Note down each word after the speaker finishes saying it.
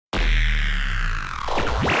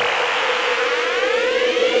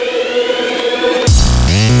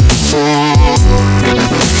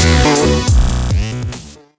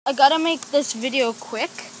gotta make this video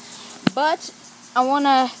quick, but I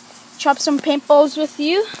wanna chop some paintballs with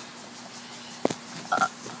you.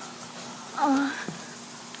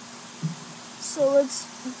 So let's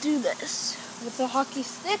do this with the hockey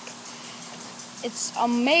stick. It's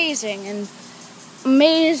amazing and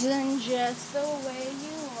amazing just the way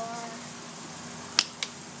you are.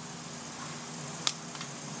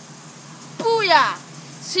 Booyah!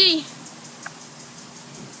 See,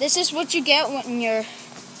 this is what you get when you're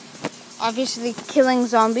obviously killing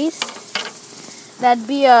zombies. That'd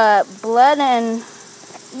be blood, and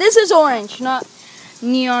this is orange, not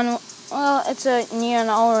neon. Well, it's a neon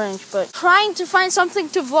orange, but trying to find something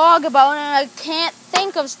to vlog about, and I can't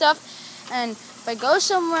think of stuff. And if I go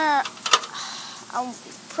somewhere, I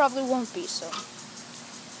probably won't be. So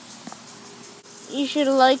you should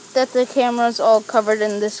like that the camera's all covered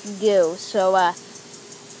in this goo. So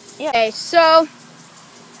yeah. Okay, so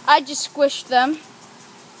I just squished them.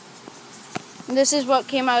 This is what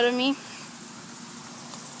came out of me.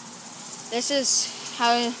 This is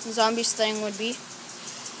how a zombie's thing would be.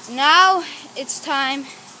 Now it's time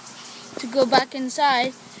to go back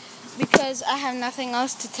inside because I have nothing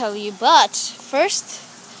else to tell you. But first,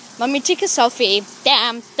 let me take a selfie.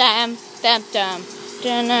 Damn.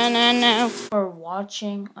 For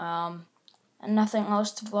watching, and nothing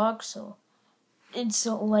else to vlog, so it's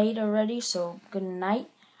late already, so good night.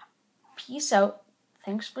 Peace out.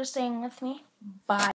 Thanks for staying with me. Bye.